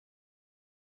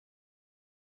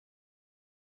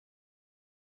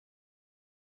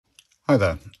Hi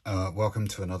there, welcome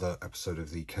to another episode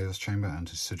of the Chaos Chamber and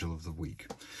to Sigil of the Week.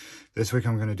 This week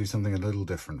I'm going to do something a little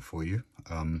different for you.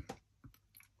 I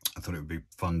thought it would be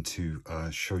fun to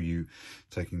show you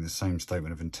taking the same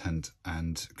statement of intent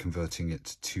and converting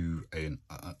it to an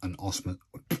Osman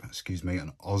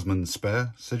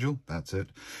spare sigil, that's it,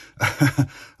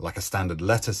 like a standard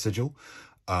letter sigil.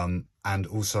 And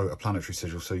also a planetary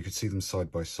sigil, so you could see them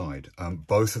side by side.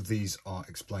 Both of these are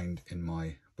explained in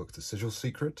my book, The Sigil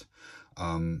Secret.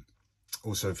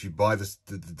 Also, if you buy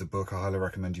the book, I highly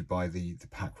recommend you buy the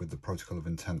pack with the Protocol of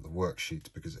Intent, the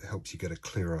worksheet, because it helps you get a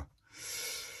clearer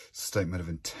statement of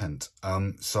intent.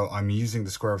 So I'm using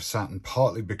the Square of Saturn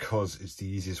partly because it's the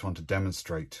easiest one to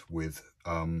demonstrate with,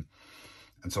 and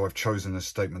so I've chosen a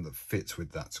statement that fits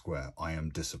with that square. I am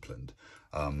disciplined.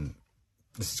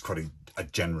 This is quite a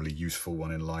generally useful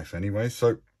one in life anyway.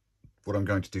 So what I'm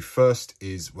going to do first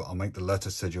is, well, I'll make the letter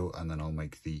sigil and then I'll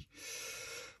make the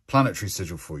planetary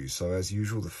sigil for you. So as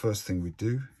usual, the first thing we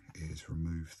do is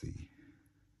remove the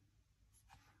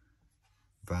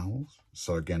vowels.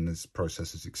 So again, this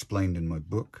process is explained in my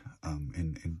book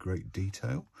in great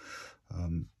detail.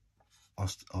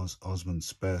 Osman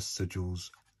spare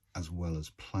sigils as well as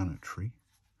planetary.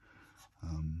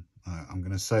 I'm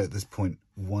going to say at this point,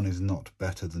 one is not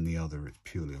better than the other. It's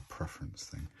purely a preference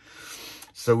thing.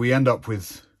 So we end up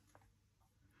with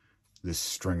this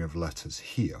string of letters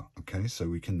here. Okay, so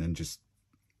we can then just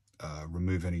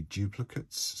remove any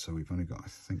duplicates. So we've only got, I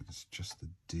think it's just the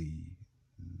D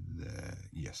there.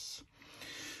 Yes.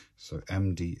 So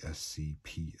M, D, S, C,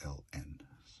 P, L, N.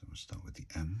 So we'll start with the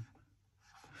M.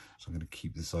 So I'm going to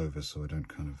keep this over so I don't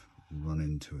kind of run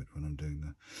into it when I'm doing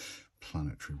the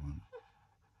planetary one.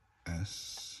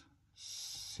 S,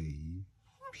 C,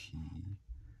 P,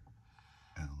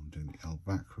 L. I'm doing the L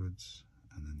backwards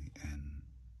and then the N.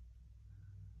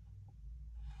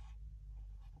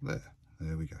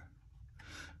 There we go.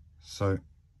 So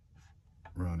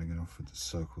rounding it off with the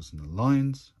circles and the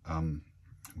lines, I'm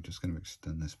just going to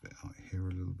extend this bit out here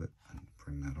a little bit and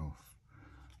bring that off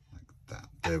like that.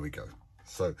 There we go.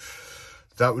 So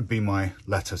that would be my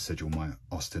letter sigil, my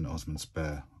Osman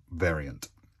spare variant.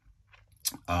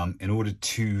 In order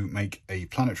to make a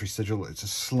planetary sigil, it's a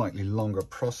slightly longer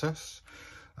process.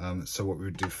 So what we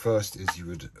would do first is you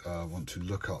would want to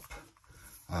look up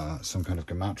some kind of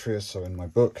gematria. So in my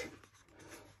book,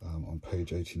 on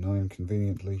page 89,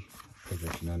 conveniently, page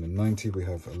 89 and 90, we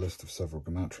have a list of several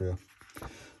gematria.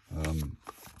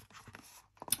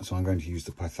 So I'm going to use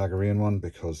the Pythagorean one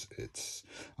because it's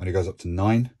only goes up to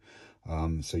 9,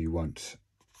 so you won't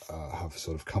have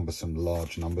sort of cumbersome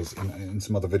large numbers. In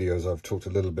some other videos I've talked a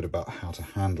little bit about how to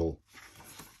handle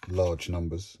large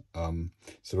numbers.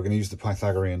 So we're going to use the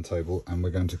Pythagorean table and we're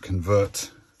going to convert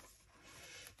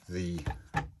the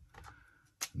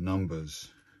numbers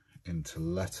into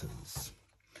letters.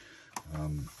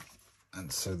 And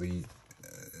so the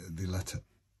letter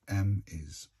M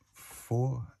is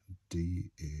 4,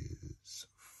 D is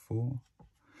 4,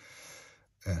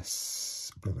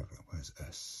 S, where's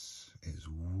S? Is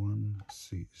 1,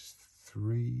 C is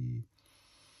 3,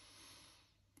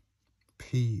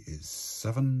 P is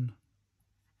 7,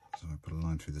 so I put a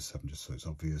line through the 7 just so it's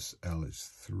obvious. L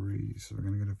is 3, so we're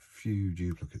going to get a few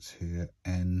duplicates here.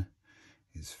 N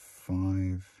is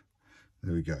 5,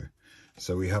 there we go.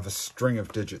 So we have a string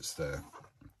of digits there,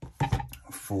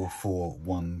 4, 4,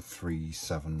 1, 3,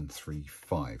 7, 3,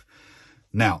 5.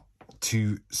 Now,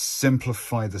 to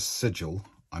simplify the sigil,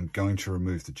 I'm going to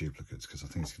remove the duplicates because I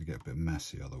think it's going to get a bit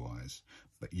messy otherwise,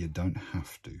 but you don't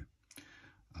have to.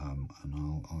 And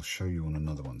I'll show you on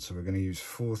another one. So we're going to use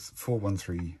 4, 1,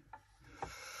 3,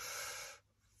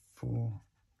 4,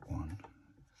 1,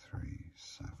 3,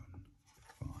 7,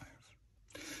 5.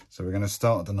 So we're going to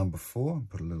start at the number 4 and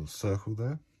put a little circle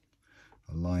there.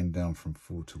 A line down from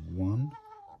 4 to 1,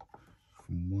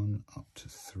 from 1 up to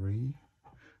 3,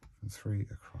 from 3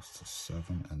 across to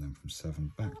 7, and then from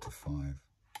 7 back to 5.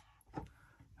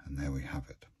 And there we have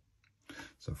it.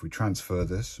 So if we transfer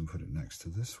this and put it next to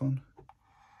this one,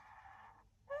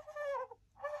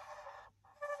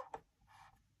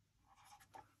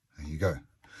 there you go.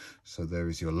 So there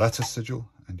is your letter sigil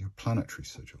and your planetary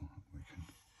sigil. We can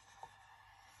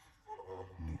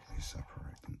neatly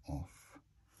separate them off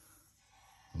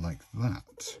like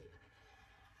that.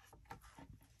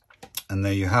 And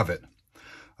there you have it.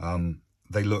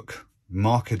 They look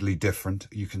markedly different.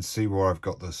 You can see where I've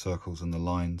got the circles and the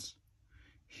lines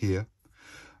here.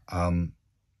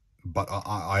 But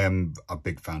I am a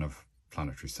big fan of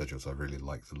planetary sigils. I really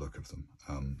like the look of them.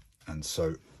 And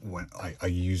so when I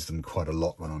use them quite a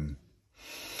lot when I'm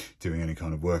doing any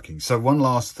kind of working. So one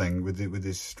last thing with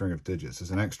this string of digits,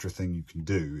 as an extra thing you can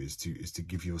do is to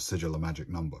give your sigil a magic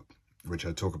number, which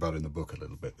I talk about in the book a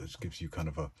little bit. This gives you kind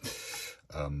of a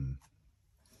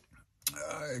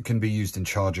it can be used in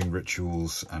charging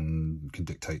rituals and can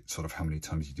dictate sort of how many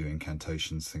times you do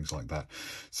incantations, things like that.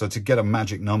 So to get a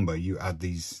magic number, you add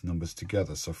these numbers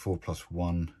together. So 4 plus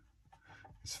 1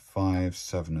 is 5,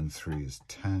 7 and 3 is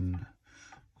 10,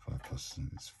 5 plus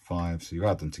is 5. So you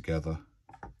add them together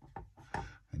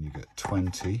and you get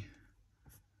 20.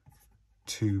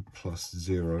 2 plus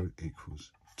 0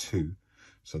 equals 2.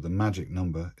 So the magic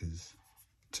number is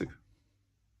 2.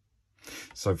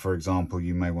 So, for example,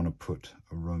 you may want to put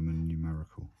a Roman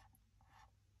numerical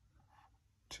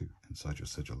 2 inside your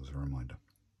sigil as a reminder.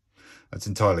 That's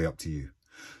entirely up to you.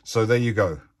 So there you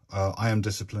go. I am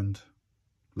disciplined,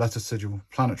 letter sigil,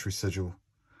 planetary sigil,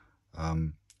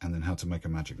 and then how to make a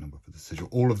magic number for the sigil.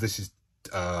 All of this is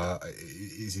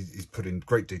put in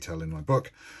great detail in my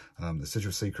book, The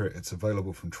Sigil Secret. It's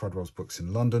available from Treadwell's Books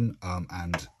in London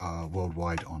and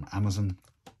worldwide on Amazon.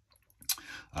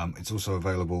 It's also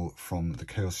available from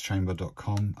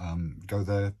thechaoschamber.com. Go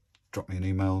there, drop me an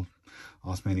email,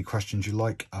 ask me any questions you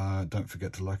like. Don't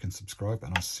forget to like and subscribe,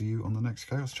 and I'll see you on the next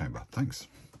Chaos Chamber. Thanks.